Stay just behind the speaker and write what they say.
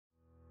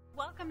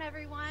Welcome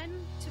everyone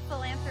to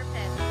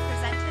Philanthropitch,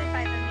 presented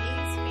by the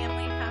Mays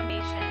Family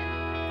Foundation.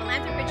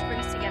 Philanthropitch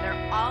brings together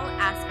all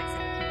aspects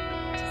of the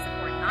community to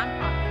support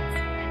nonprofits,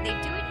 and they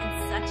do it in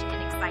such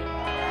an exciting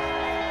way.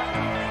 By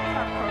completing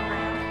our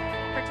program,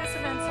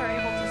 participants are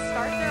able to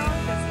start their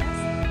own business,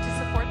 to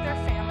support their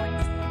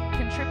families,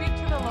 contribute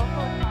to the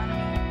local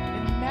economy.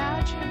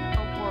 Imagine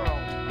a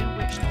world in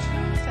which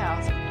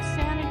 2,000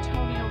 San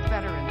Antonio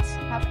veterans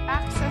have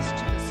access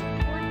to the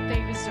support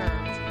they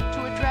deserve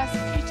to address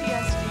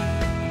PTSD,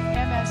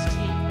 MST,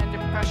 and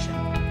depression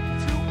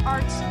through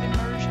arts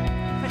immersion.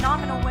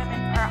 Phenomenal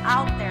women are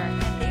out there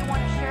and they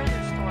want to share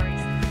their stories.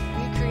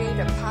 We create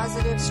a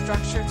positive,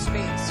 structured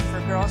space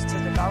for girls to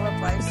develop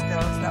life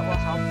skills that will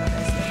help them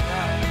as they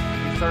grow.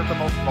 We serve the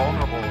most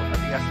vulnerable of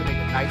the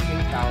estimated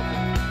 19,000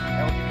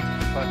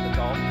 LGBT+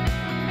 adults.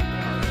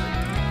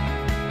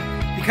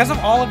 Because of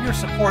all of your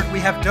support, we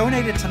have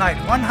donated tonight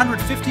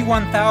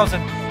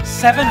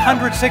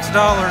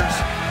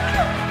 $151,706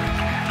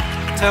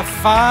 to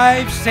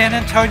 5 San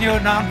Antonio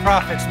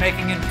nonprofits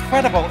making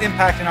incredible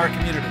impact in our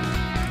community.